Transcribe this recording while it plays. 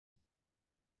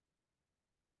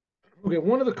Okay,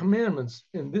 one of the commandments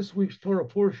in this week's Torah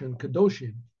portion,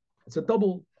 Kedoshim, it's a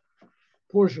double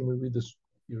portion we read this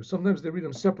year. Sometimes they read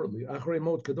them separately, Achrei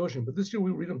Mot Kedoshim, but this year we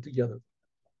read them together.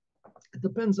 It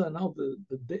depends on how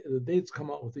the dates come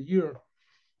out with the year.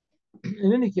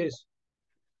 In any case,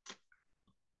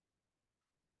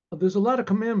 there's a lot of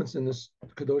commandments in this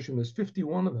Kedoshim. There's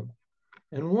 51 of them.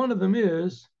 And one of them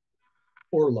is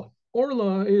Orla.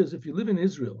 Orla is, if you live in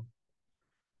Israel,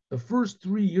 the first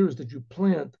 3 years that you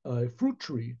plant a fruit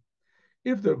tree,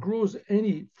 if there grows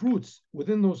any fruits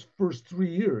within those first 3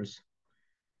 years,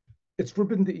 it's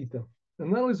forbidden to eat them.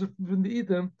 And not only is it forbidden to eat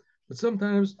them, but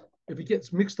sometimes if it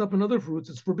gets mixed up in other fruits,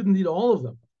 it's forbidden to eat all of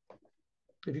them.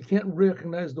 If you can't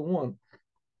recognize the one,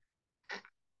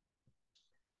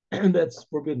 and that's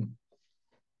forbidden.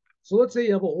 So let's say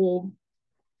you have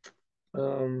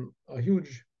a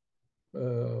huge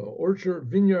orchard,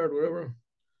 vineyard, whatever,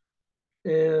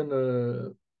 and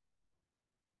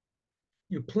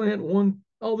you plant one.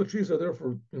 All the trees are there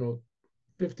for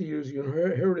 50 years. You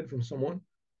inherit it from someone,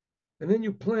 and then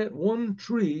you plant one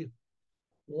tree,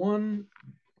 one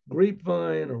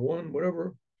grapevine or one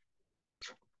whatever,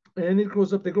 and it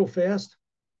grows up. They grow fast,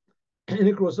 and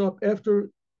it grows up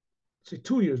after, say,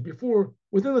 2 years.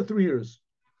 Within the 3 years,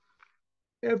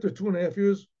 after 2.5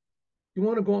 years, you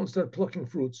want to go out and start plucking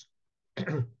fruits.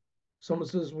 Someone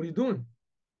says, "What are you doing?"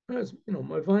 It's,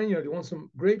 my vineyard. You want some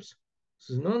grapes? He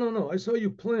says, "No, no, no. I saw you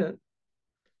plant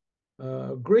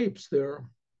grapes there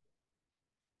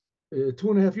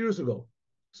 2.5 years ago."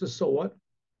 He says, "So what?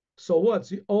 So what?"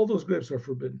 See, all those grapes are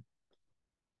forbidden.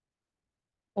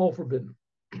 All forbidden.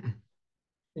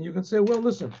 And you can say, "Well,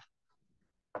 listen,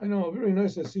 I know, very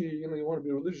nice. I see, you want to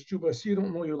be a religious Jew, but I see you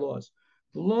don't know your laws."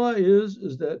 The law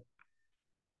is that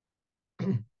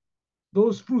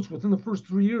those fruits within the first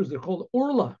 3 years, they're called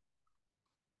orla.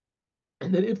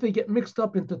 And that if they get mixed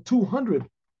up into 200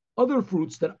 other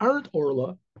fruits that aren't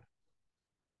orla,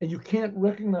 and you can't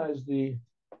recognize the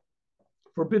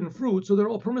forbidden fruit, so they're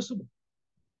all permissible.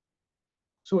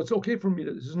 So it's okay for me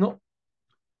to say, no,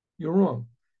 you're wrong.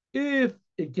 If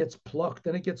it gets plucked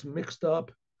and it gets mixed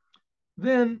up,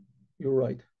 then you're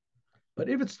right. But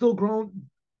if it's still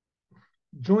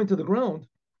joined to the ground,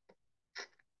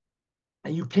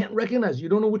 and you can't recognize it, you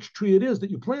don't know which tree it is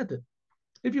that you planted.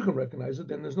 If you can recognize it,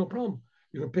 then there's no problem.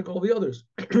 You can pick all the others.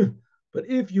 But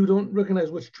if you don't recognize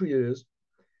which tree it is,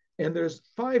 and there's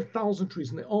 5,000 trees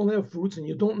and they all have fruits, and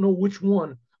you don't know which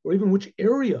one or even which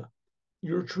area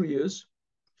your tree is,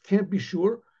 can't be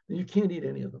sure, then you can't eat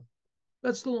any of them.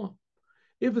 That's the law.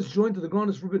 If it's joined to the ground,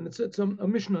 it's forbidden. It's a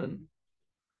Mishnah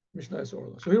is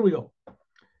Orla. So here we go.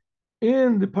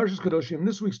 In the Parshas Kedoshim,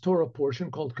 this week's Torah portion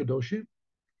called Kedoshim,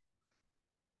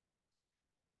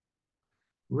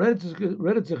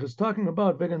 Reddit is talking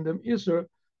about Vegan Dem Isser,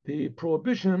 the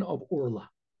prohibition of Orla.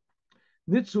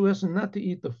 Nitzu is not to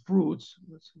eat the fruits.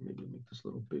 Let's maybe make this a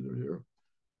little bigger here.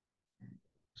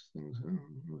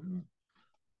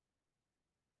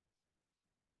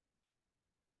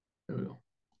 There we go.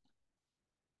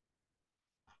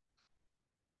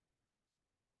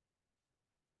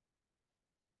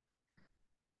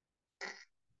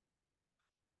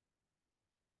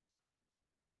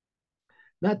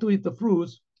 Not to eat the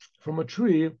fruits from a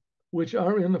tree which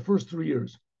are in the first 3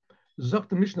 years. Zok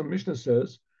the Mishnah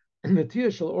says,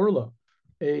 Netiya shel Orla,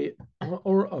 a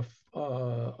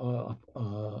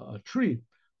tree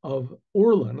of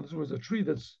Orla, in other words, a tree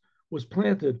that was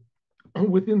planted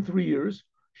within 3 years,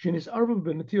 Shinis Arvav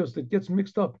ben Netios, that gets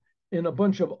mixed up in a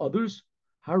bunch of others,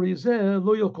 Harizeh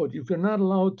lo yokot, you're not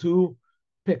allowed to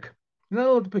pick. You're not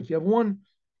allowed to pick. You have one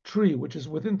tree which is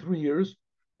within 3 years,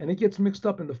 and it gets mixed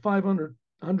up into 500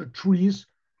 trees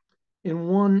in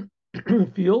one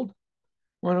field,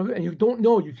 and you don't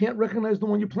know, you can't recognize the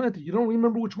one you planted. You don't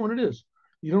remember which one it is.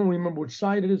 You don't remember which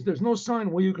side it is. There's no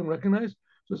sign where you can recognize.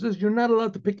 So it says you're not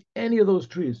allowed to pick any of those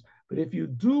trees. But if you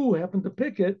do happen to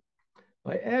pick it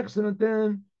by accident,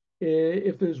 then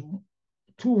if there's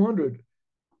 200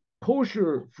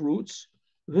 kosher fruits,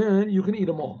 then you can eat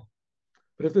them all.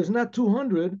 But if there's not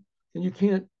 200, then you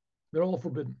can't. They're all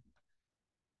forbidden.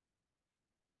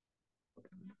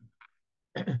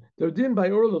 The din by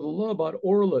Orla, the law about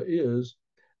Orla is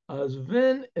as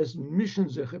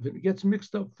missions, if it gets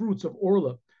mixed up fruits of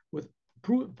Orla with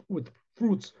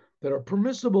fruits that are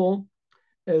permissible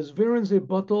as verins a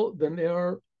bottle, then they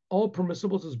are all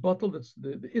permissible as bottle. That's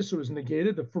the issur is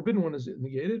negated, the forbidden one is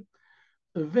negated.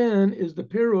 Then is the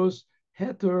peros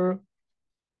heter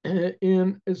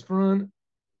in Isfran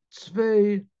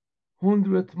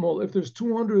 200 mol. If there's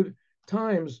 200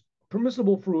 times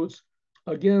permissible fruits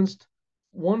against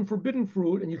one forbidden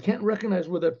fruit, and you can't recognize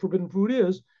where that forbidden fruit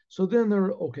is, so then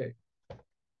they're okay.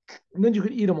 and then you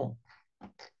can eat them all.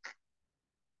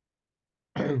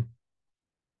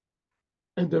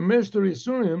 And the Master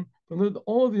Isurim, from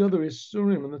all the other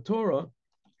Isurim in the Torah,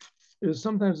 is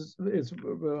sometimes it's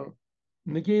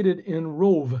negated in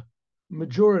rove,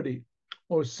 majority,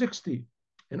 or 60.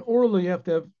 And orally, you have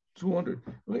to have 200.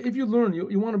 If you learn,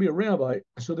 you want to be a rabbi,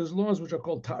 so there's laws which are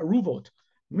called ta'aruvot,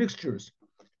 mixtures.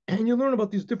 And you learn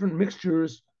about these different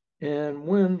mixtures and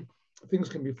when things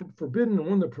can be forbidden and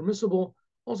when they're permissible.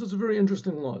 Also, it's very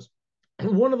interesting laws.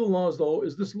 And one of the laws, though,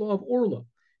 is this law of orla.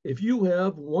 If you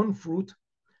have one fruit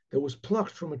that was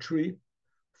plucked from a tree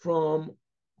from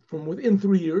within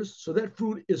 3 years, so that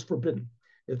fruit is forbidden.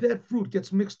 If that fruit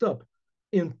gets mixed up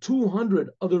in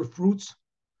 200 other fruits,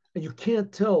 and you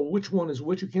can't tell which one is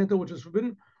which, you can't tell which is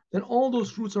forbidden, then all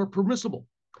those fruits are permissible.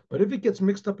 But if it gets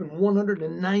mixed up in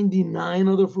 199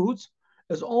 other fruits,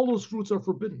 as all those fruits are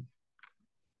forbidden.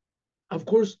 Of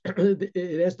course,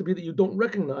 it has to be that you don't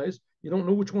recognize, you don't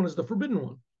know which one is the forbidden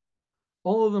one.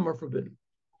 All of them are forbidden.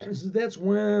 So that's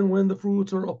when the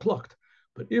fruits are plucked.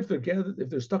 But if they're gathered, if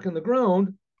they're stuck in the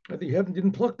ground, and you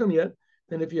didn't pluck them yet,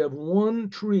 then if you have one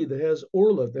tree that has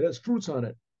orla, that has fruits on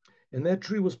it, and that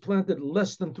tree was planted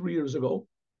less than 3 years ago,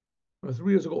 or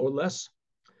 3 years ago or less,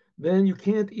 then you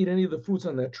can't eat any of the fruits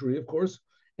on that tree, of course.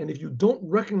 And if you don't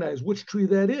recognize which tree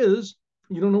that is,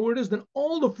 you don't know where it is, then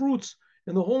all the fruits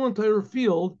in the whole entire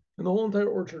field and the whole entire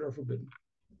orchard are forbidden.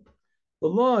 The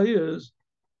law is,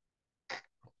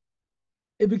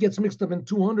 if it gets mixed up in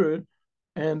 200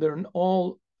 and they're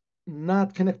all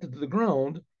not connected to the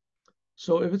ground,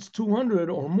 so if it's 200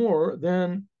 or more,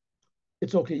 then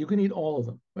it's okay. You can eat all of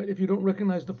them, right? If you don't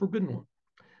recognize the forbidden one.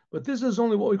 But this is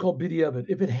only what we call b'diavad.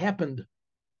 If it happened,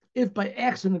 if by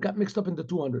accident it got mixed up into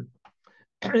 200,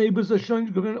 if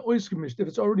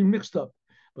it's already mixed up.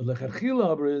 But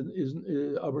lechatchila is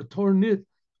tornit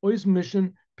ois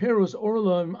mission peros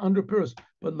orla under peros.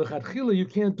 But lechatchila you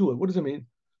can't do it. What does it mean?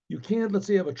 You can't. Let's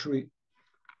say you have a tree,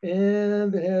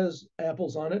 and it has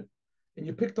apples on it, and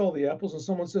you picked all the apples, and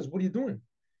someone says, "What are you doing?"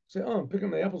 Say, "Oh, I'm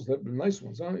picking the apples, the nice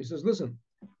ones." Huh? He says, "Listen,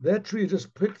 that tree you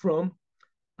just picked from.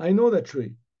 I know that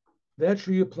tree. That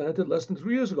tree you planted less than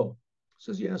 3 years ago." He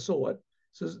says, "Yeah, so what?"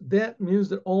 He says, "That means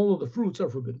that all of the fruits are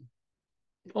forbidden.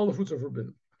 All the fruits are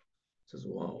forbidden." He says,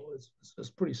 "Wow, it's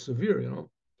pretty severe, you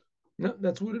know." No,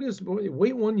 that's what it is.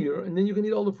 Wait 1 year, and then you can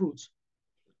eat all the fruits.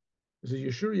 He says,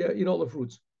 "You sure?" "Yeah, eat all the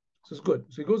fruits." He says, "Good."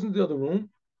 So he goes into the other room,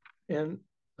 and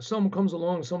someone comes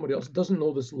along, somebody else doesn't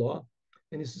know this law,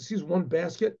 and he sees one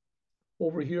basket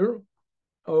over here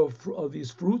of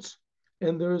these fruits,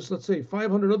 and there's, let's say,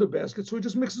 500 other baskets, so he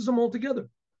just mixes them all together.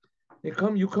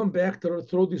 You come back to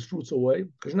throw these fruits away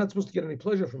because you're not supposed to get any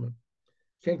pleasure from it.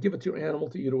 You can't give it to your animal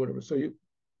to eat or whatever. So you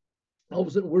all of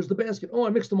a sudden, where's the basket? Oh, I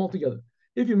mixed them all together.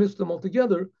 If you mix them all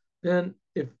together, then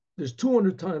if there's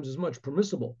 200 times as much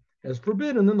permissible as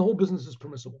forbidden, then the whole business is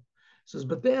permissible. It says,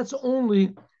 but that's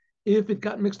only if it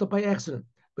got mixed up by accident.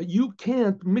 But you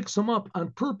can't mix them up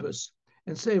on purpose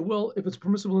and say, well, if it's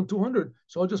permissible in 200,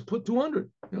 so I'll just put 200.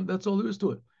 That's all there is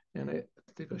to it. And I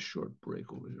take a short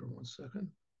break over here. 1 second.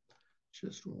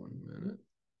 Just 1 minute.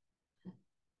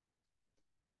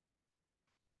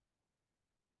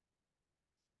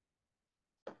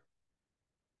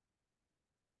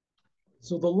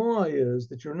 So the law is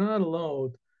that you're not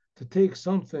allowed to take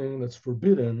something that's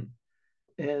forbidden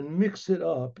and mix it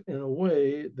up in a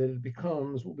way that it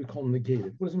becomes what we call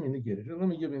negated. What does it mean negated? Let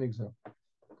me give you an example.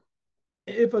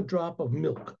 If a drop of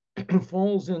milk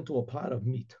falls into a pot of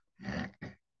meat,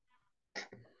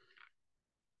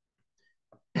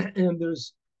 and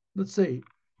there's, let's say,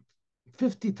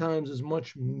 50 times as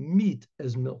much meat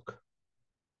as milk,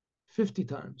 50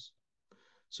 times.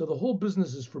 So the whole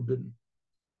business is forbidden.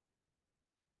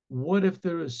 What if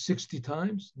there is 60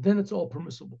 times? Then it's all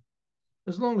permissible.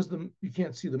 As long as you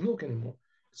can't see the milk anymore,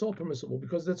 it's all permissible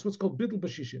because that's what's called bidl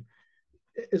b'shishin.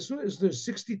 As soon as there's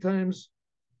 60 times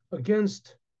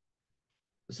against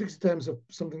 60 times of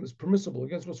something that's permissible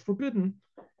against what's forbidden,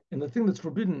 and the thing that's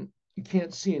forbidden you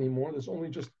can't see anymore. There's only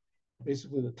just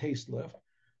basically the taste left.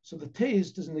 So the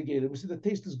taste is negated. We see the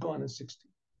taste is gone in 60.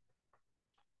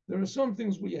 There are some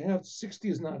things where you have 60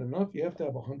 is not enough. You have to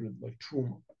have 100, like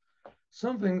truma.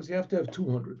 Some things you have to have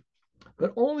 200.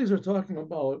 But all these are talking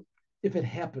about if it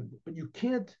happened, but you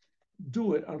can't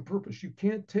do it on purpose. You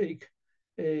can't take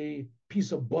a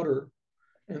piece of butter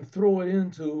and throw it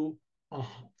into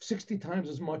 60 times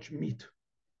as much meat.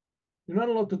 You're not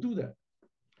allowed to do that.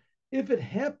 If it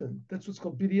happened, that's what's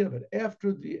called b'diavad.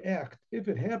 After the act, if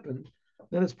it happened,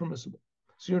 then it's permissible.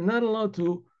 So you're not allowed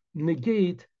to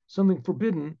negate something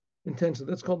forbidden intentionally.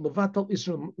 That's called levatal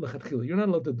isra lechatchila. You're not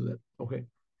allowed to do that. Okay.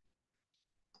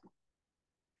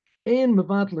 And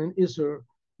mevatlin iser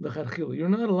lecharchila. You're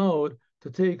not allowed to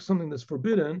take something that's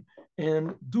forbidden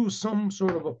and do some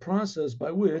sort of a process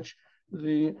by which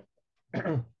the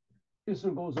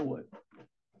iser goes away.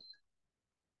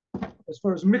 As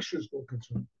far as mixtures go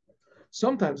concerned,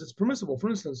 sometimes it's permissible. For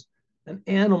instance, an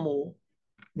animal,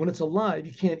 when it's alive,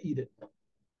 you can't eat it.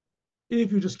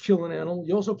 If you just kill an animal,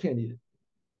 you also can't eat it.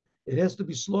 It has to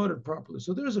be slaughtered properly.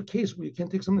 So there's a case where you can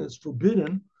take something that's forbidden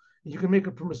and you can make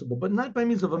it permissible, but not by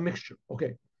means of a mixture.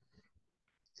 Okay.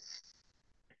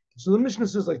 So the Mishnah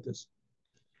says like this.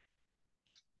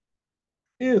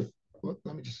 Let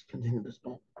me just continue this.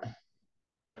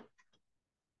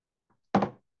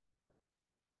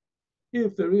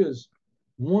 If there is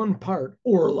one part,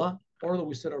 orla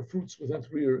we said are fruits within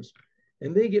 3 years,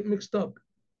 and they get mixed up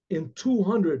in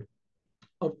 200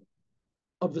 of,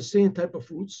 of the same type of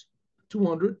fruits,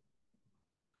 200,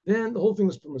 then the whole thing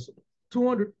is permissible.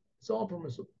 200, it's all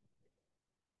permissible.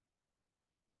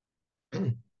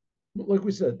 Like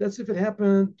we said, that's if it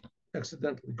happened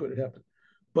accidentally. Good, it happened.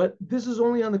 But this is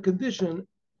only on the condition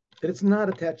that it's not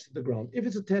attached to the ground. If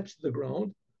it's attached to the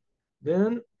ground,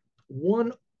 then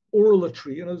one orla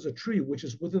tree, and there's a tree which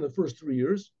is within the first 3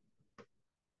 years,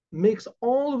 makes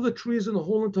all of the trees in the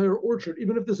whole entire orchard,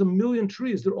 even if there's a million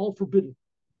trees, they're all forbidden.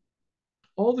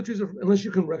 All the trees are, unless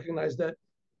you can recognize that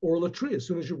orla tree. As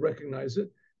soon as you recognize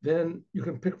it, then you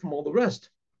can pick from all the rest,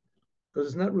 because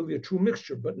it's not really a true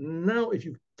mixture. But now, if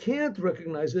you can't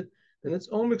recognize it, then it's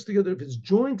all mixed together. If it's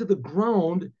joined to the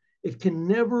ground, it can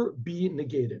never be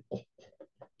negated. Oh,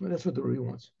 that's what the Rebbe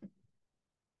wants.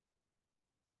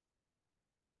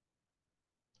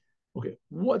 Okay,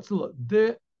 what's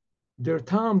their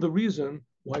time? The reason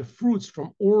why fruits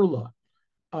from orla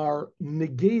are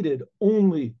negated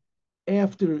only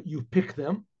after you pick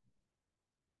them,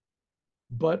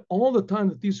 but all the time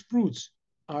that these fruits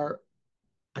are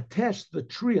attached to the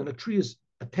tree and the tree is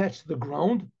attached to the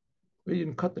ground, you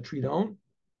didn't cut the tree down.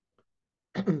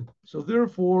 So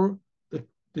therefore,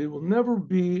 they will never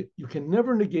be, you can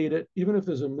never negate it, even if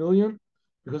there's a million,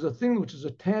 because a thing which is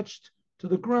attached to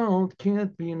the ground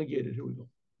can't be negated. Here we go.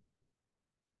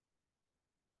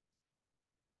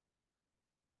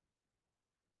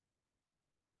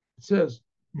 It says,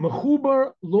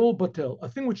 Mechubar lo batel, a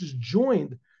thing which is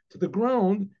joined to the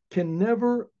ground can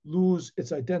never lose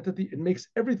its identity. It makes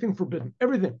everything forbidden,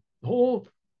 everything, the whole.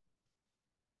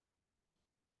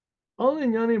 All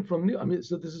inyanim from, I mean,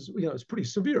 so this is, it's pretty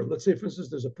severe. Let's say, for instance,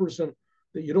 there's a person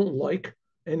that you don't like,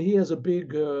 and he has a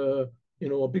big, a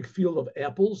big field of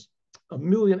apples, a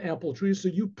million apple trees. So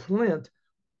you plant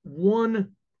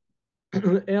one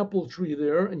apple tree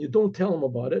there, and you don't tell him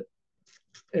about it.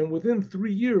 And within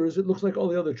 3 years, it looks like all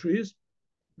the other trees.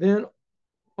 Then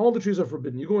all the trees are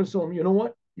forbidden. You go and tell them, you know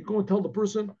what? You go and tell the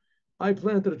person, I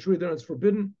planted a tree there and it's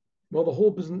forbidden. Well, the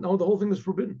whole business, now the whole thing is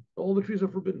forbidden. All the trees are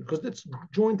forbidden because it's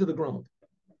joined to the ground.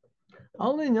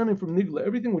 Al from Nigla,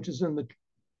 everything which is in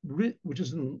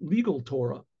legal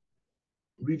Torah,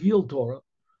 revealed Torah,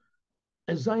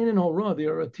 as Zayin and Horah, they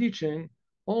are a teaching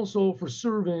also for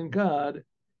serving God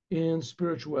in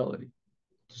spirituality,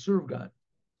 to serve God.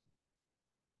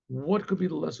 What could be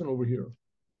the lesson over here?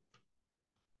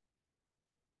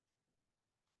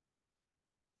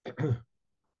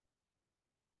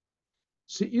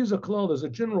 There's a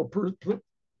general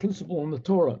principle in the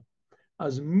Torah,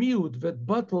 as miut vet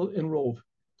batal in rov,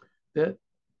 that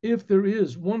if there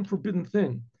is one forbidden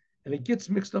thing and it gets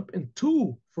mixed up in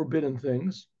two forbidden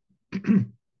things,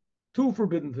 then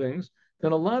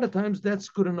a lot of times that's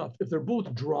good enough. If they're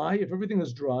both dry, if everything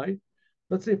is dry,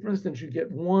 let's say, for instance, you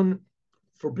get one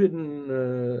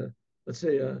forbidden, let's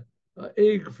say, a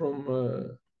egg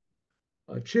from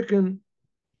a chicken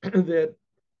that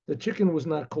the chicken was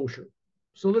not kosher.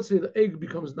 So let's say the egg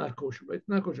becomes not kosher, right?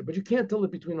 Not kosher, but you can't tell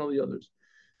it between all the others.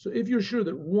 So if you're sure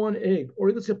that one egg,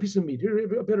 or let's say a piece of meat, here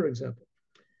a better example.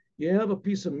 You have a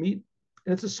piece of meat,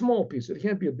 and it's a small piece. It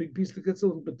can't be a big piece. That's a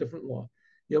little bit different law.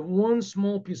 You have one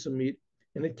small piece of meat,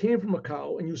 and it came from a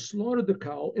cow, and you slaughtered the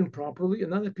cow improperly,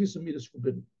 and now that piece of meat is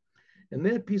forbidden. And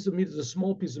that piece of meat is a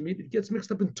small piece of meat. It gets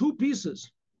mixed up in two pieces.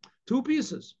 Two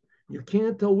pieces. You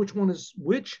can't tell which one is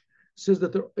which. Says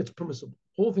that it's permissible.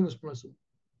 Whole thing is permissible.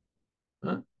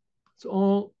 Huh? It's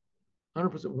all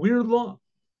 100% weird law.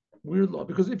 Weird law.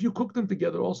 Because if you cook them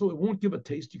together, also it won't give a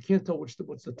taste. You can't tell what's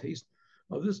the taste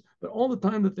of this. But all the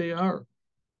time that they are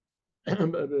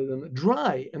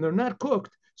dry and they're not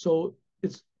cooked, so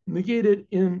it's negated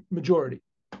in majority.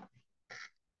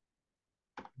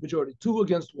 Majority, 2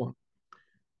 against 1.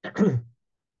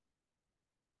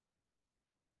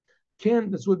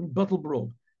 That's what Batal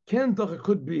Brov.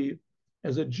 Could be,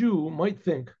 as a Jew might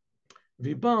think,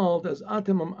 Vibald as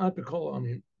Atem Atikol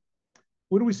Amin,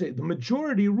 what do we say? The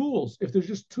majority rules. If there's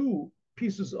just two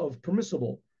pieces of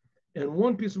permissible and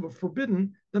one piece of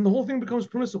forbidden, then the whole thing becomes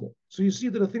permissible. So you see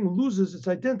that a thing loses its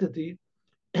identity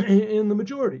in the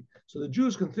majority. So the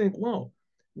Jews can think, wow,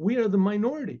 we are the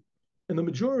minority, and the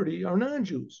majority are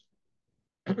non-Jews.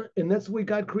 And that's the way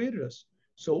God created us.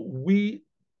 So we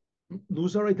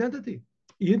lose our identity.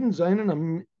 Jeden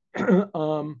seinen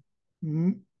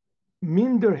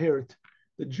Minderheit.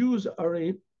 The Jews are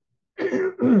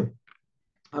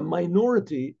a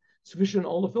minority sufficient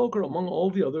all the Felker among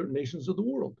all the other nations of the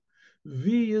world.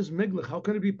 V is Meglich. How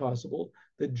can it be possible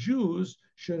that Jews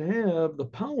should have the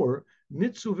power,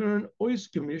 nitzuvern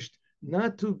oisgemisht,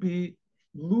 not to be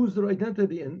lose their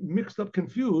identity and mixed up,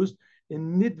 confused,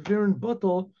 in nitvern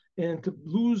bottle, and to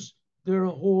lose their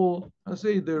whole, I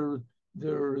say their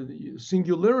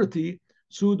singularity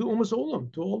to the umas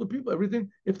olam, to all the people,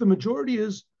 everything. If the majority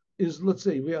is let's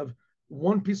say we have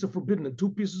one piece of forbidden and two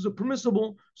pieces of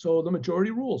permissible, so the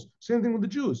majority rules. Same thing with the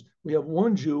Jews. We have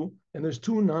one Jew and there's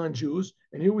two non-Jews,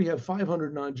 and here we have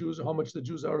 500 non-Jews. How much the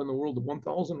Jews are in the world of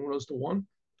 1,000 was to one.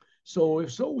 So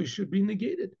if so, we should be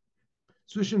negated.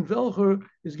 Zwischen welcher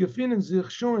is gefunden sich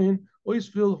schon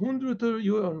oisvil hunderte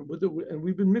Jahren, and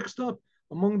we've been mixed up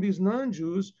among these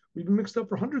non-Jews. We've been mixed up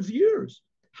for hundreds of years.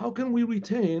 How can we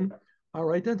retain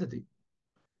our identity?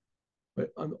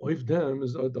 But oif them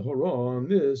is the horror on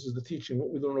this is the teaching,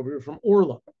 what we learn over here from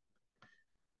Orla.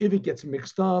 If it gets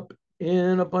mixed up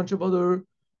in a bunch of other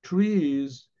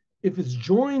trees, if it's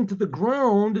joined to the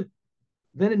ground,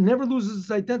 then it never loses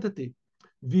its identity.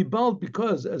 Vibald,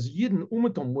 because as Yidden,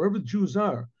 Umatom, wherever Jews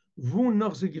are, they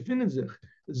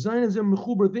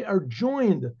are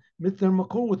joined with their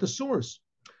makor, with the source.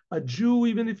 A Jew,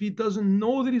 even if he doesn't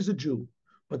know that he's a Jew,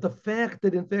 but the fact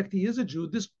that in fact he is a Jew,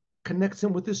 this connects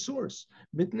him with his source,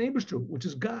 mit Nebestru, which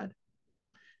is God.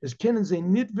 As kennen ze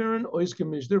nit werden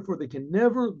oisgemisch, therefore they can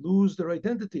never lose their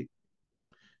identity.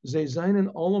 Ze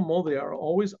seinen allemal, they are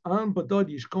always an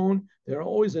badad yishkon, they are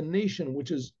always a nation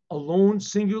which is alone,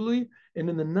 singularly, and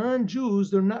in the non-Jews,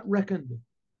 they're not reckoned.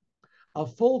 A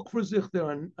folk for sich,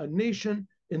 they're a nation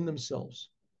in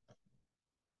themselves.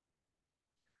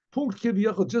 Punkt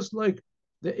kiviyachol, just like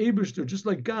the Eberster, just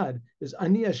like God, is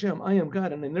Ani Hashem, I am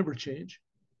God, and I never change.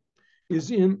 Is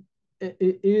in God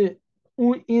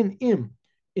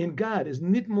is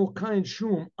nitmul kain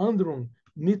shum andrum.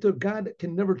 Nito, God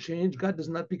can never change. God does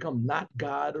not become not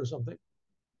God or something.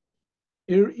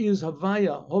 Is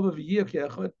havaya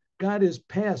hovav. God is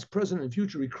past, present, and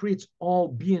future. He creates all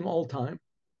being, all time.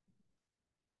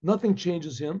 Nothing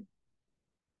changes him.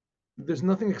 There's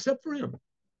nothing except for him.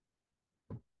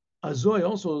 Azoy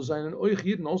also seinen oich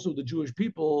Yidden, also the Jewish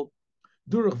people,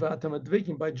 durch vatam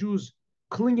advekim, by Jews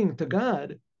clinging to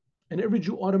God, and every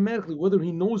Jew automatically, whether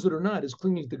he knows it or not, is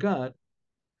clinging to God.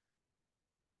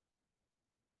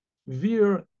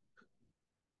 Wir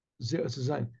zer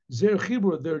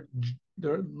chibur,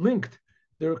 they're linked,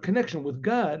 their connection with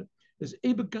God is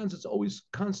ebegans, it's always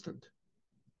constant.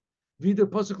 Vider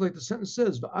pasuk, like the sentence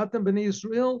says, "Va'atam b'nei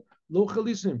Yisrael lo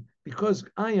chalisim," because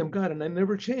I am God and I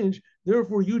never change.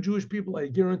 Therefore, you Jewish people, I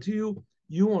guarantee you,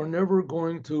 you are never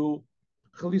going to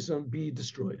chalisim, be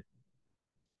destroyed.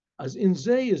 As in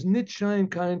Zay is nit shayin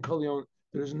kain kalyon,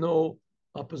 there's no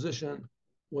opposition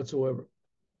whatsoever.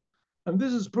 And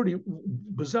this is pretty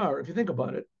bizarre if you think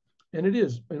about it. And it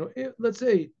is, let's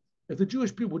say if the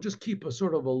Jewish people would just keep a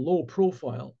sort of a low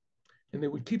profile and they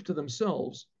would keep to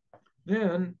themselves,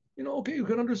 then, okay, you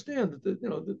can understand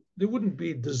that, they wouldn't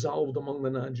be dissolved among the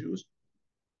non-Jews,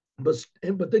 but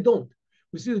they don't.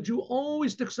 We see the Jew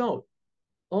always sticks out.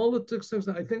 All the sticks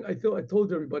out. I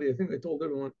told everybody, I think I told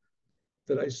everyone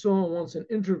that I saw once an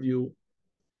interview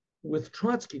with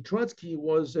Trotsky. Trotsky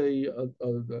was a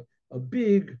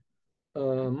big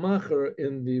macher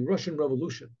in the Russian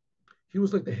Revolution. He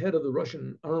was like the head of the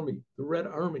Russian army, the Red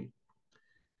Army,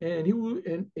 and he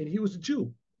was a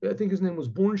Jew. I think his name was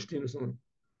Bornstein or something.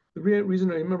 The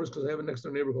reason I remember is because I have a next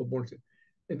door neighbor called Bornstein,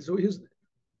 and so he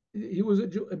was a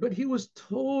Jew, but he was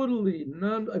totally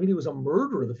he was a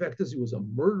murderer. The fact is, he was a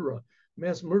murderer,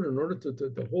 mass murderer, in order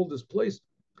to hold this place.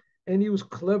 And he was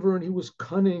clever, and he was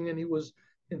cunning, and he was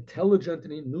intelligent,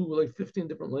 and he knew like 15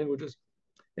 different languages.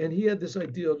 And he had this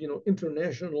idea of,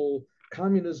 international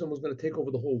communism was going to take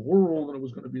over the whole world, and it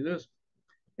was going to be this.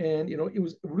 And,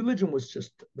 religion was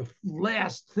just the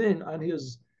last thing on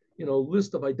his,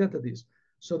 list of identities.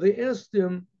 So they asked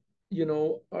him,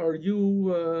 are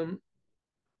you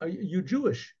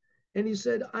Jewish? And he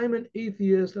said, I'm an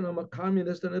atheist and I'm a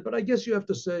communist, but I guess you have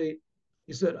to say,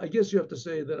 he said, I guess you have to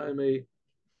say that I'm a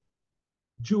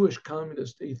Jewish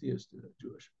communist atheist,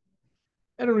 Jewish.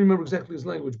 I don't remember exactly his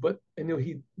language, but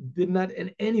he did not in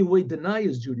any way deny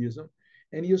his Judaism,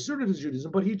 and he asserted his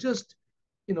Judaism, but he just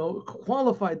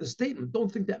qualified the statement.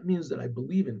 Don't think that means that I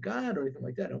believe in God or anything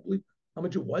like that. I don't believe I'm a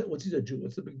Jew. What's he's a Jew?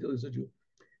 What's the big deal? He's a Jew.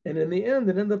 And in the end,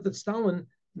 it ended up that Stalin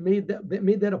made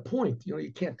that a point.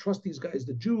 You can't trust these guys,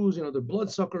 the Jews. They're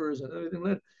bloodsuckers and everything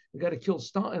like that. You got to kill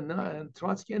Stalin and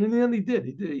Trotsky. And in the end, he did.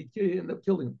 He ended up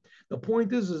killing him. The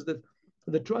point is that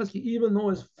the Trotsky, even though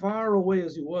as far away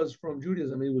as he was from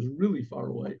Judaism, he was really far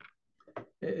away.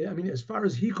 I mean, as far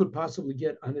as he could possibly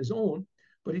get on his own,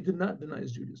 but he did not deny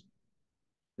his Judaism.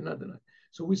 Did not deny.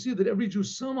 So we see that every Jew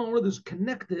somehow or other is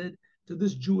connected to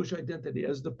this Jewish identity.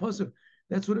 As the pasuk,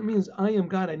 that's what it means. I am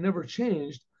God. I never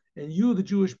changed. And you, the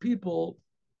Jewish people,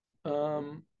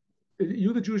 therefore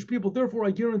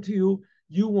I guarantee you,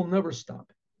 you will never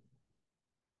stop.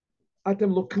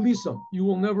 Atem lo kalisam. You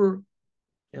will never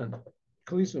end.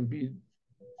 Kalisam, be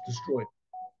destroyed.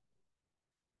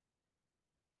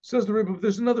 Says the Rebbe,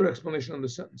 there's another explanation on the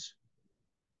sentence.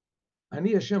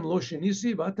 Ani Hashem lo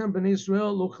shenisi v'atem b'nei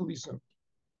Yisrael lo kalisam.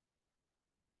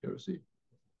 You see?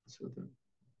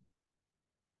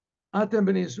 Atem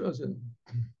b'nei Yisrael.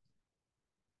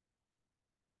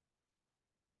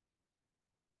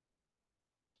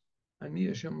 Ani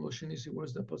Hashem lo shenisi. What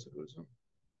is that pasuk?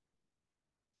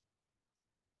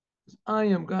 I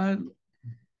am God.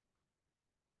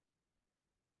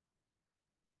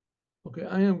 Okay,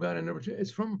 I am God. I never change. It's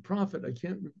from a prophet. I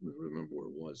can't remember where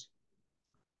it was.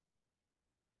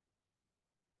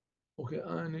 Okay,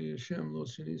 Ani Hashem lo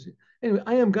shenisi. Anyway,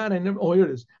 I am God. I never. Oh, here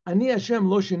it is. Ani Hashem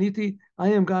lo sheniti. I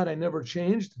am God. I never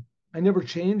changed. I never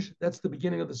changed. That's the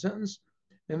beginning of the sentence.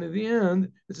 And at the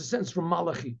end, it's a sentence from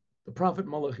Malachi, the prophet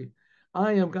Malachi.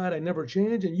 I am God. I never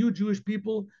change. And you Jewish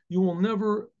people, you will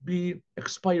never be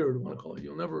expired. I want to call it.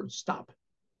 You'll never stop.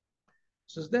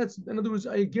 So that's, in other words,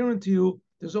 I guarantee you,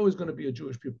 there's always going to be a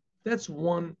Jewish people. That's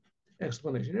one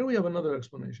explanation. Here we have another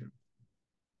explanation.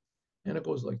 And it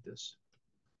goes like this.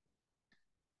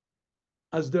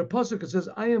 As their pasuk, it says,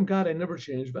 I am God, I never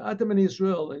change. But Atem b'nei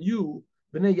Israel, and you,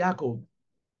 b'nei Yaakov,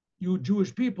 you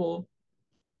Jewish people,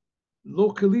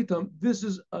 lo kalitam, this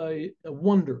is a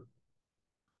wonder.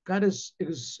 God is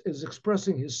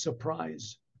expressing his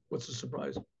surprise. What's the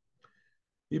surprise?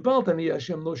 I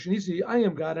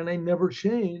am God and I never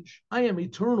change. I am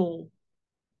eternal.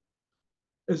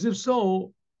 As if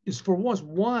so, is for us.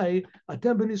 Why? Why,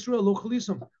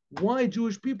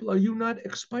 Jewish people, are you not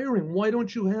expiring? Why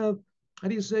don't you have, how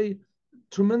do you say,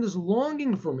 tremendous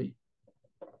longing for me?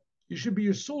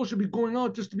 Your soul should be going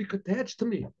out just to be attached to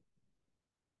me.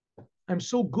 I'm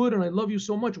so good and I love you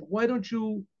so much. Why don't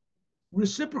you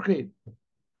reciprocate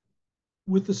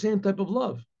with the same type of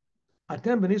love?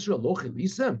 Atem ben Israel lo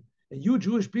chilisem. And you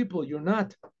Jewish people, you're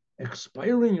not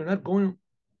expiring, you're not going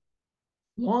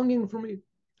longing for me.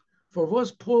 For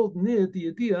was pulled near the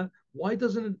idea, why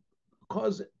doesn't it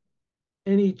cause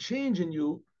any change in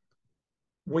you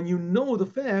when you know the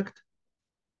fact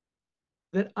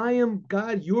that I am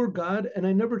God, your God, and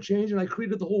I never change, and I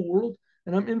created the whole world,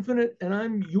 and I'm infinite, and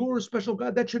I'm your special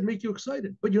God? That should make you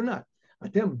excited, but you're not.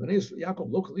 Atem b'nei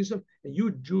Yaakov lo chilisem, and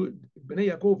you b'nei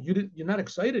Yaakov, you're not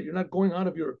excited. You're not going out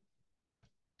of your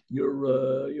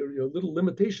little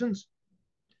limitations.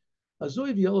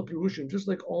 Azoy v'yela pirushim, just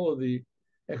like all of the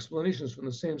explanations from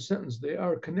the same sentence, they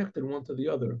are connected one to the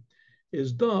other.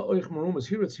 Is da oich marumas,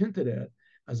 here it's hinted at,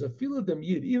 as a fila dem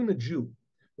yid, even a Jew,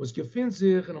 was gefin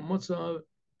sich in a matzav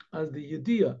as the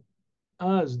yediyah,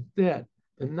 as that,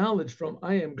 the knowledge from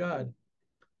I am God,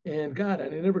 and God,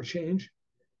 and I never change,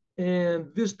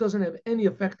 and this doesn't have any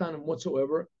effect on him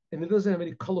whatsoever, and it doesn't have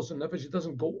any colors and nefesh. He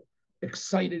doesn't go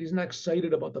excited. He's not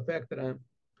excited about the fact that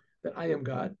I am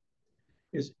God.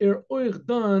 Is oich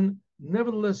done?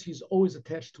 Nevertheless, he's always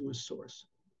attached to his source.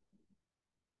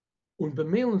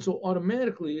 And so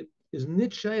automatically is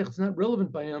nit shaykh. It's not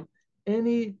relevant by him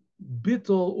any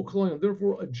bittul ukloyim.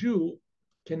 Therefore, a Jew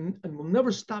can and will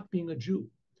never stop being a Jew,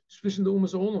 especially the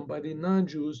umas olam by the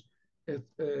non-Jews.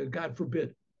 God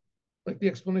forbid, like the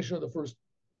explanation of the first.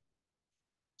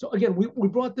 So again, we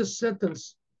brought this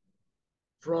sentence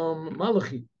from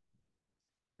Malachi,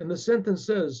 and the sentence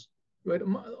says, right,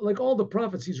 like all the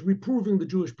prophets, he's reproving the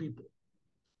Jewish people.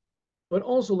 But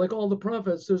also, like all the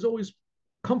prophets, there's always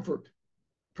comfort,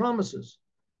 promises.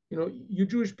 You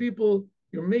Jewish people,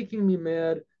 you're making me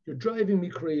mad. You're driving me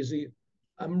crazy.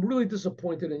 I'm really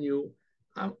disappointed in you.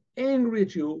 I'm angry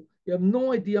at you. You have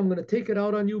no idea. I'm going to take it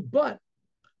out on you, but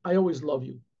I always love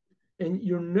you. And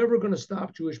you're never going to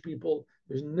stop Jewish people.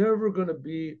 There's never going to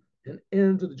be an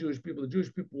end to the Jewish people. The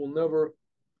Jewish people will never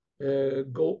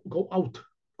go out,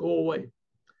 go away.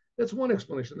 That's one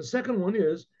explanation. The second one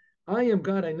is, I am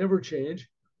God, I never change.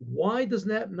 Why does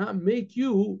that not make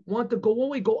you want to go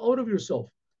away, go out of yourself,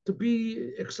 to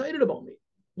be excited about me?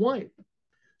 Why?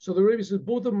 So the Rebbe says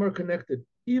both of them are connected.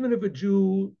 Even if a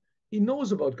Jew, he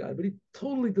knows about God, but he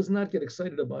totally does not get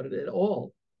excited about it at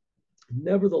all.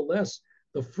 Nevertheless,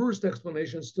 the first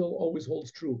explanation still always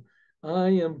holds true. I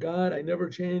am God, I never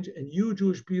change, and you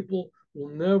Jewish people will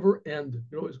never end.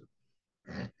 But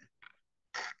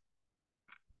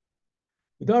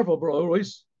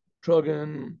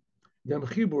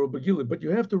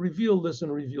you have to reveal this in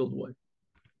a revealed way.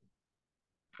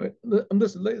 Right?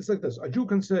 It's like this. A Jew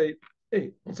can say,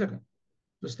 hey, 1 second,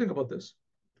 just think about this.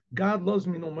 God loves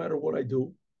me no matter what I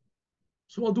do,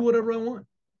 so I'll do whatever I want.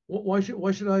 Why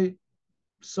should I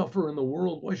suffer in the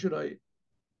world? Why should I,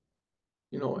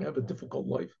 have a difficult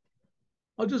life?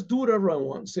 I'll just do whatever I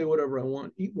want, say whatever I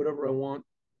want, eat whatever I want,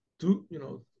 do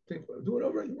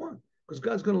whatever I want, because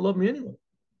God's going to love me anyway.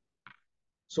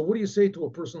 So what do you say to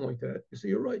a person like that? You say,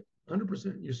 you're right,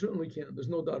 100%. You certainly can. There's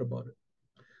no doubt about it.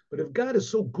 But if God is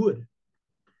so good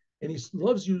and he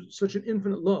loves you such an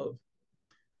infinite love,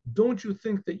 don't you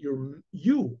think that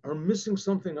you are missing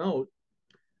something out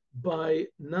by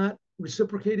not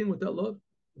reciprocating with that love?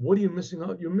 What are you missing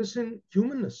out? You're missing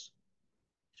humanness.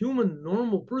 Human,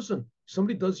 normal person.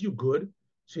 Somebody does you good,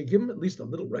 so you give them at least a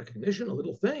little recognition, a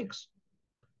little thanks.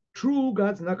 True,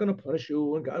 God's not going to punish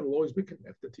you, and God will always be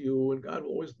connected to you, and God will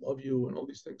always love you, and all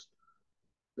these things.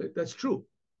 That's true.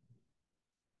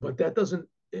 But that doesn't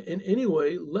in any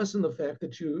way lessen the fact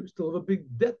that you still have a big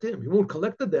debt to him. He won't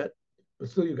collect the debt, but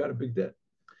still you got a big debt.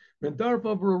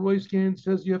 Mendarpa Roiskin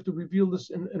says you have to reveal this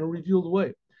in a revealed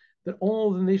way, that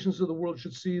all the nations of the world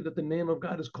should see that the name of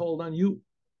God is called on you.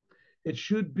 It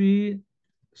should be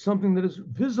something that is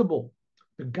visible.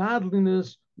 The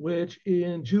godliness which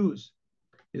in Jews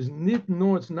is nit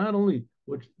nor it's not only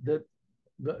which that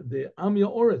the Amia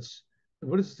Oretz,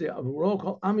 what does it say? We're all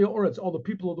called Amia Oretz, all the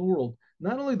people of the world.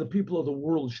 Not only the people of the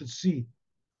world should see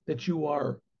that you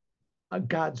are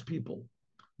God's people.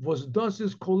 Was does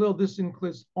is kolel, this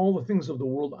includes all the things of the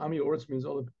world. Amia Oretz means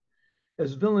all the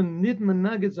as villain nit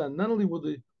menagizan. Not only will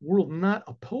the world not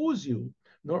oppose you,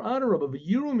 nor honor of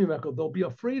they'll be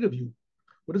afraid of you.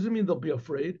 What does it mean they'll be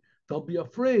afraid? They'll be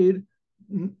afraid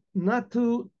not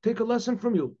to take a lesson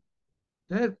from you.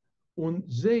 That und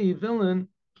they villain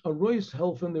a rois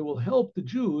helfen, they will help the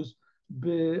Jews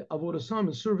be avodasam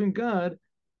in serving God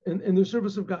in their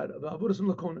service of God. Avodasam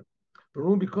lakona.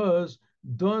 Because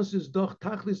das is doch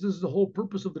tachlis, this is the whole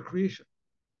purpose of the creation.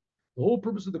 The whole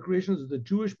purpose of the creation is that the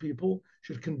Jewish people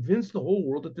should convince the whole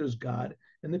world that there's God,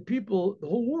 and the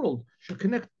whole world should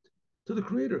connect to the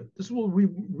Creator. This will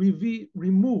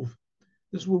remove,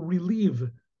 this will relieve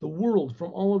the world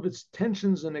from all of its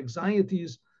tensions and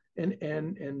anxieties and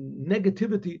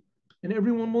negativity, and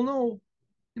everyone will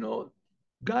know,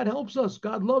 God helps us,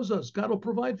 God loves us, God will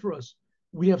provide for us.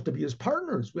 We have to be his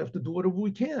partners. We have to do whatever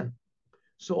we can.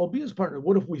 So I'll be his partner.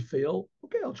 What if we fail?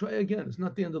 Okay, I'll try again. It's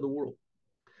not the end of the world.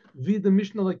 The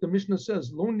Mishnah, like the Mishnah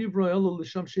says, Lo nivra ela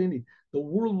l'sham sheni. The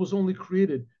world was only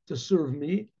created to serve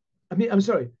me. I'm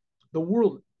sorry. The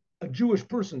world, a Jewish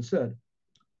person said,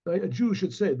 right? A Jew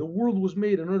should say, the world was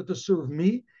made in order to serve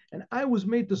me, and I was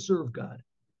made to serve God.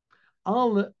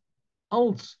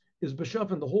 Alts is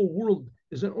b'shafan. The whole world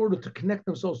is in order to connect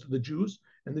themselves to the Jews,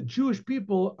 and the Jewish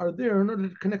people are there in order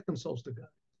to connect themselves to God.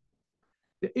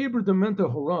 The Eber Dementa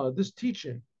Hora, this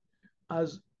teaching,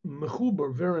 as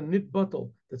mechuber vera nit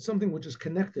batal, that something which is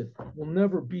connected will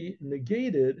never be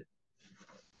negated,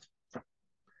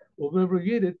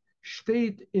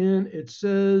 state in, it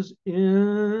says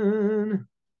in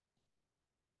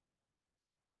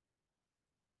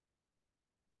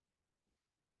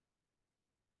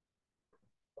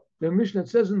the Mishnah, it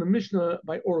says in the Mishnah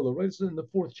by Orla, right? It's in the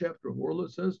 4th chapter of Orla,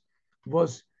 it says,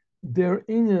 was their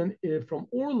inyan from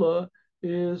Orla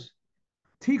is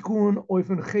tikkun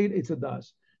oifen ched etzadas.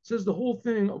 It says the whole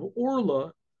thing of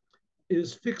Orla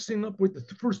is fixing up with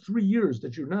the first 3 years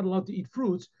that you're not allowed to eat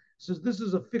fruits. It says this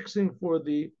is a fixing for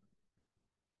the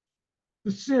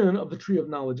sin of the tree of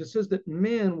knowledge. It says that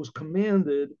man was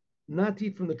commanded not to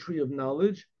eat from the tree of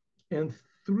knowledge. And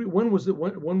when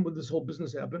would this whole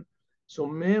business happen? So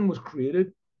man was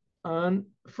created on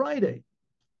Friday.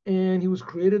 And he was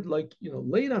created late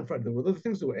on Friday. There were other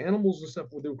things, there were animals and stuff,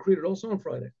 they were created also on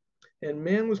Friday. And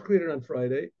man was created on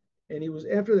Friday. And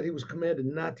after that, he was commanded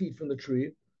not to eat from the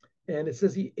tree. And it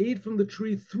says he ate from the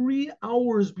tree 3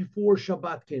 hours before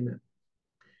Shabbat came in.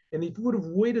 And if he would have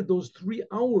waited those 3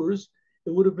 hours,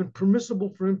 it would have been permissible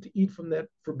for him to eat from that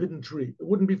forbidden tree. It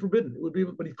wouldn't be forbidden. It would be,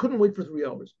 but he couldn't wait for 3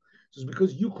 hours. So it's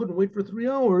because you couldn't wait for 3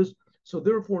 hours. So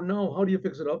therefore, now how do you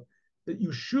fix it up? that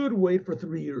you should wait for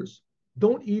 3 years.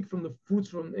 Don't eat from the fruits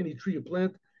from any tree you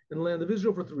plant in the land of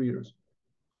Israel for 3 years.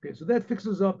 Okay, so that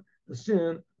fixes up the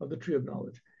sin of the tree of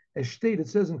knowledge. As stated, it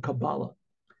says in Kabbalah,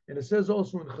 and it says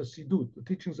also in Chassidut, the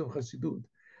teachings of Chassidut,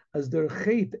 as their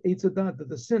chait etzadat, that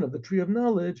the sin of the tree of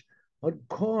knowledge had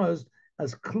caused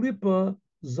as klipa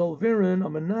zolverin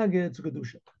amenaged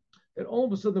kedusha. That all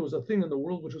of a sudden there was a thing in the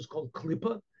world which was called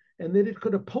klipa, and that it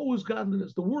could oppose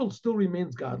godliness. The world still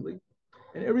remains godly,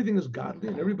 and everything is godly,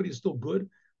 and everybody is still good,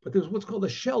 but there's what's called a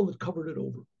shell that covered it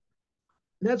over.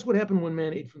 And that's what happened when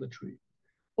man ate from the tree.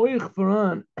 Even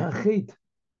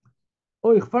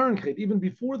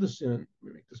before the sin, let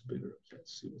me make this bigger.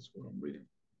 Let's see what I'm reading.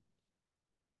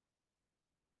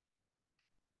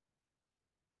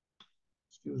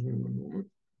 Excuse me one moment.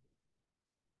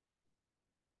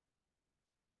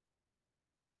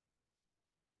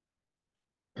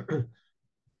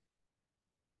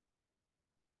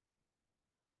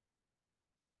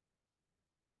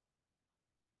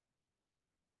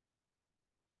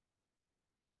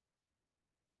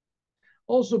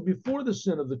 Also, before the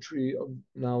sin of the tree of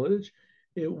knowledge,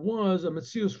 it was a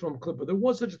metzius from Klippa. There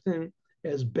was such a thing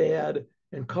as bad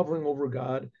and covering over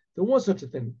God. There was such a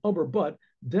thing. But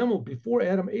Demel, before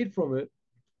Adam ate from it,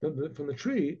 from the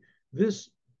tree, this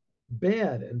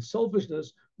bad and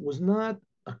selfishness was not,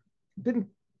 didn't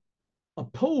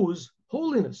oppose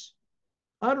holiness.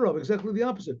 Adarab, exactly the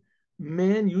opposite.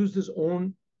 Man used his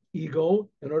own ego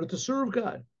in order to serve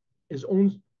God. His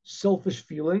own selfish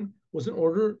feeling was in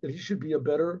order that he should be a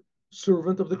better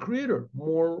servant of the Creator,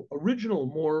 more original,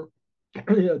 more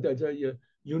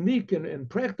unique and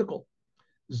practical.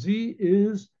 Z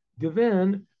is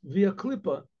given via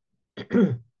klipa.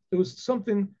 It was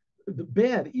something, the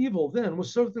bad, evil then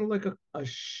was something like a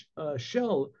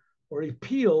shell or a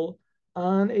peel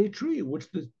on a tree,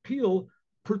 which the peel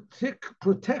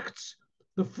protects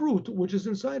the fruit which is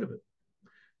inside of it.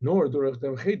 Nor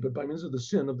but by means of the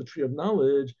sin of the tree of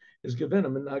knowledge is given a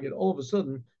menagid. All of a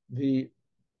sudden, the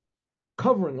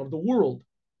covering of the world,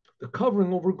 the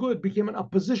covering over good, became an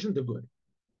opposition to good.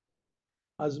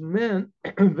 As men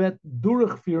that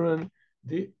durchführen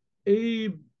the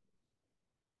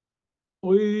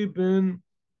Oiben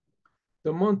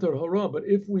the Monter Hara. But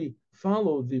if we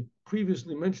follow the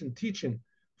previously mentioned teaching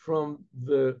from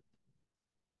the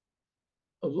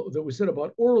that we said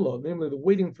about Orla, namely the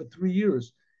waiting for 3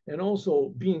 years, and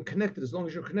also being connected. As long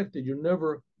as you're connected, you're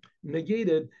never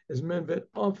negated. As men that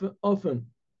often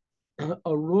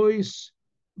a rois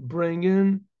bring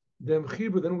in them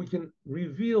chibur, then we can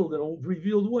reveal in a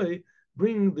revealed way,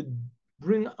 bring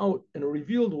out in a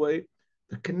revealed way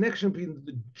the connection between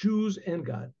the Jews and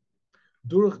God.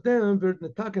 Durch them wird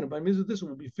netaken, by means of this it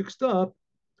will be fixed up.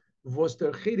 Was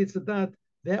der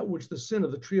that which the sin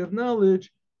of the tree of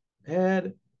knowledge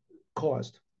had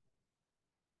caused.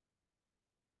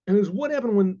 And it was what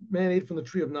happened when man ate from the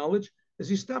tree of knowledge, is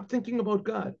he stopped thinking about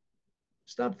God.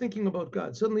 Stopped thinking about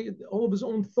God. Suddenly, all of his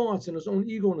own thoughts and his own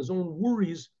ego and his own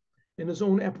worries and his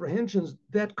own apprehensions,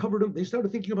 that covered him. They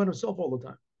started thinking about himself all the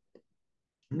time.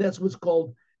 And that's what's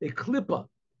called a klippa,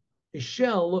 a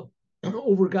shell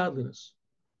over godliness.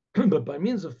 But by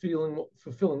means of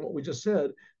fulfilling what we just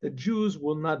said, the Jews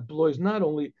will not blois. Not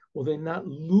only will they not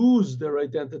lose their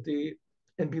identity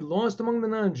and be lost among the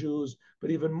non-Jews,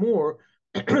 but even more,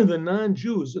 the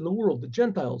non-Jews in the world, the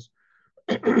Gentiles,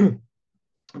 they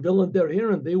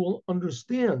will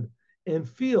understand and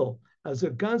feel as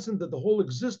a constant that the whole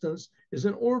existence is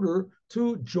in order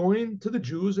to join to the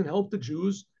Jews and help the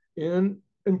Jews in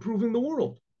improving the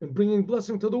world and bringing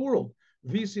blessing to the world.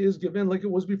 This is given like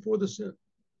it was before the sin.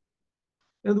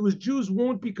 In other words, Jews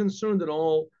won't be concerned at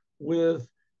all with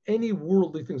any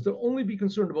worldly things. They'll only be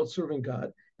concerned about serving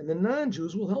God, and the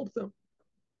non-Jews will help them.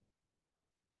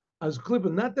 As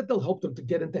Klippa, not that they'll help them to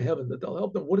get into heaven, that they'll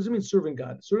help them. What does it mean serving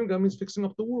God? Serving God means fixing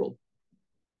up the world.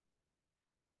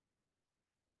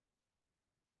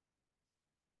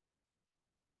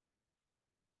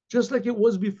 Just like it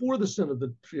was before the sin of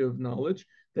the tree of knowledge,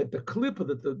 that the Klippa,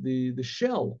 that the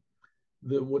shell,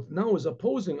 what now is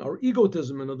opposing our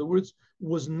egotism, in other words,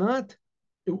 was not,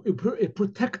 it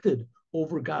protected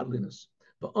over godliness.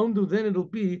 But then it'll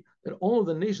be that all of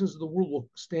the nations of the world will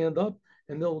stand up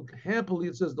and they'll happily,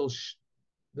 it says,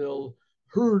 they'll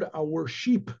herd our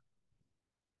sheep.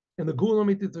 And the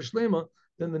Gulam Shlema,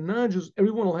 then the non-Jews,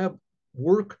 everyone will have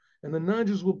work, and the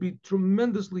non-Jews will be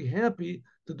tremendously happy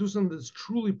to do something that's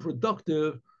truly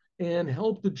productive and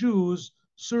help the Jews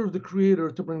serve the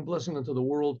Creator to bring blessing into the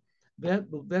world.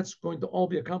 That's going to all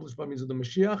be accomplished by means of the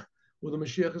Moshiach. Well, the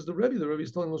Moshiach is the Rebbe. The Rebbe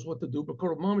is telling us what to do. But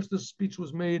Korov Mamish, this speech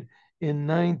was made in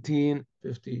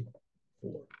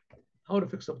 1954. How to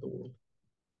fix up the world.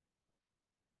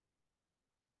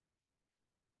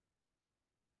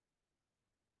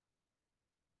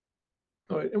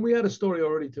 All right, and we had a story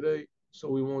already today, so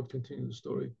we won't continue the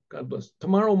story. God bless.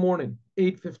 Tomorrow morning,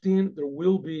 8:15, there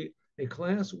will be a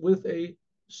class with a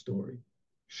story.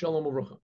 Shalom Uvracha.